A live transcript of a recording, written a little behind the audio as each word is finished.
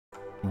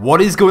What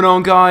is going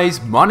on,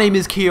 guys? My name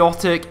is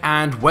Chaotic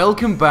and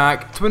welcome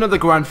back to another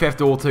Grand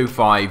Theft Auto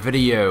 5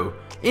 video.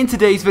 In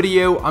today's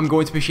video, I'm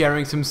going to be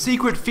sharing some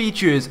secret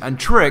features and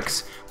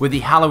tricks with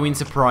the Halloween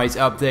surprise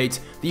update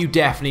that you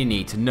definitely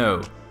need to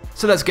know.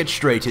 So let's get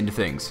straight into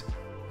things.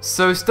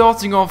 So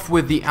starting off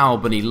with the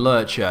Albany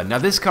Lurcher. Now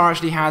this car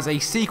actually has a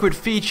secret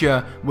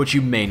feature which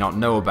you may not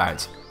know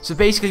about. So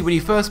basically when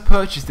you first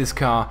purchase this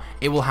car,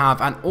 it will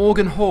have an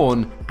organ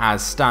horn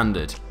as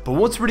standard. But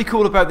what's really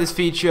cool about this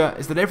feature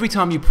is that every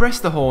time you press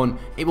the horn,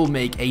 it will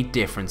make a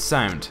different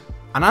sound.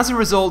 And as a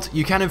result,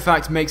 you can in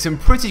fact make some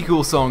pretty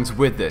cool songs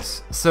with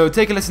this. So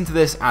take a listen to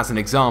this as an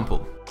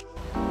example.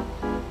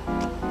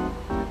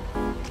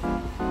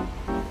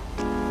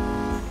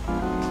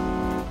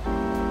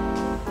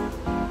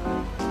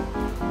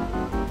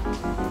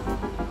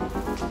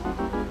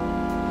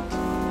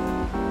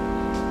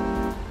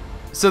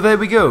 So there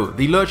we go,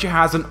 the Lurcher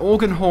has an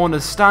organ horn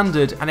as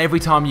standard, and every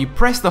time you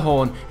press the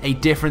horn, a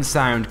different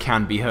sound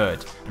can be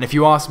heard. And if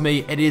you ask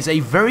me, it is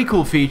a very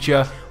cool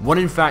feature, one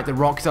in fact that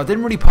Rockstar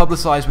didn't really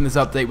publicize when this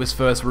update was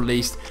first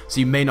released, so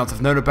you may not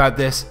have known about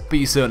this, but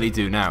you certainly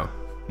do now.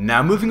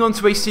 Now moving on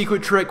to a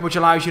secret trick which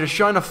allows you to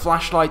shine a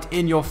flashlight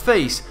in your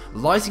face,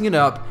 lighting it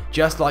up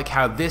just like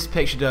how this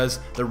picture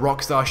does that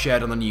Rockstar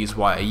shared on the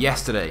newswire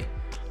yesterday.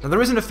 Now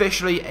there isn't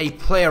officially a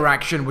player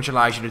action which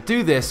allows you to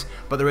do this,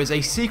 but there is a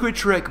secret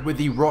trick with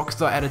the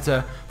Rockstar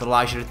editor that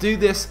allows you to do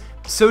this.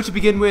 So to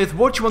begin with,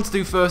 what you want to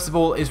do first of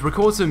all is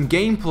record some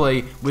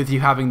gameplay with you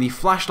having the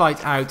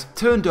flashlight out,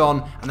 turned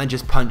on, and then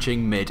just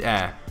punching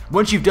mid-air.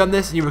 Once you've done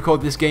this and you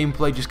record this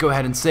gameplay, just go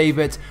ahead and save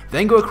it,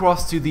 then go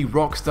across to the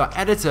Rockstar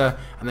editor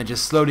and then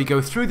just slowly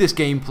go through this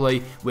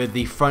gameplay with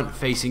the front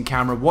facing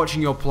camera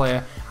watching your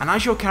player, and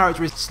as your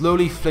character is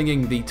slowly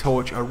flinging the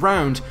torch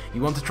around,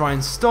 you want to try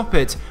and stop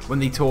it when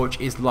the torch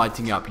is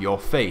lighting up your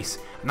face.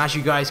 And as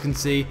you guys can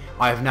see,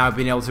 I have now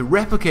been able to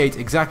replicate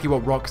exactly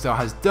what Rockstar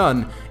has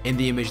done in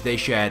the image they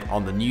shared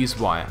on the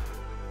newswire.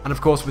 And of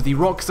course with the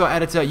Rockstar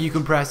editor you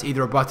can press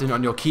either a button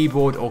on your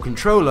keyboard or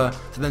controller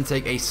to then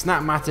take a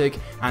Snapmatic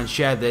and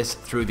share this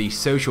through the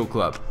social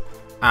club.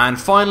 And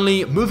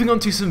finally, moving on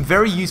to some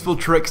very useful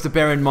tricks to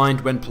bear in mind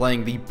when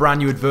playing the brand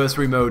new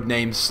adversary mode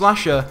named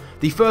Slasher.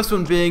 The first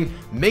one being,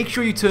 make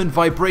sure you turn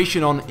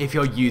vibration on if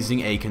you're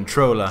using a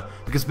controller,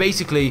 because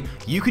basically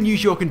you can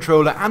use your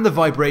controller and the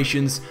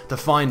vibrations to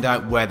find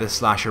out where the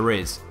slasher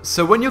is.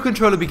 So when your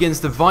controller begins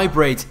to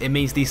vibrate, it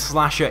means the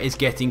slasher is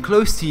getting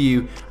close to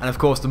you, and of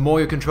course the more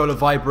your controller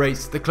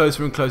vibrates, the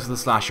closer and closer the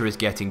slasher is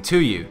getting to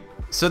you.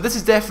 So this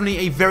is definitely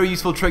a very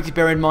useful trick to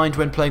bear in mind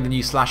when playing the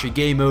new Slasher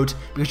game mode,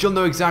 because you'll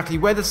know exactly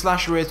where the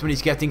slasher is when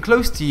he's getting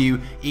close to you,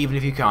 even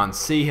if you can't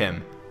see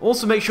him.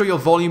 Also make sure your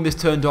volume is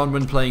turned on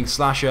when playing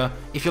Slasher.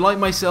 If you're like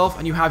myself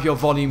and you have your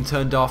volume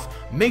turned off,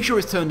 make sure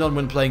it's turned on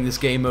when playing this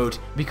game mode,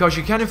 because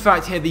you can in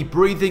fact hear the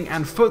breathing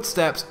and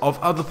footsteps of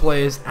other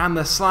players and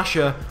the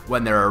slasher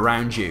when they're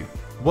around you.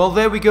 Well,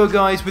 there we go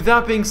guys, with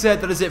that being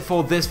said, that is it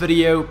for this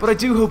video, but I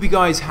do hope you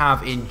guys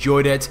have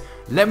enjoyed it.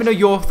 Let me know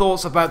your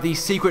thoughts about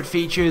these secret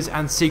features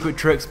and secret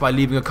tricks by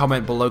leaving a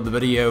comment below the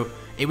video.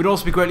 It would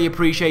also be greatly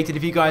appreciated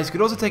if you guys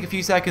could also take a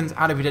few seconds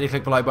out of your day to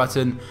click the like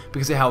button,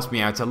 because it helps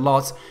me out a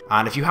lot.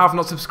 And if you have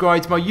not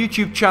subscribed to my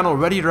YouTube channel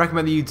already, I'd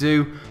recommend that you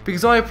do,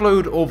 because I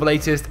upload all the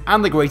latest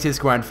and the greatest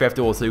Grand Theft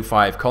Auto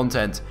 5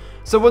 content.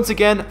 So once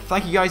again,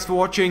 thank you guys for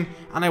watching,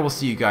 and I will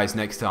see you guys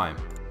next time.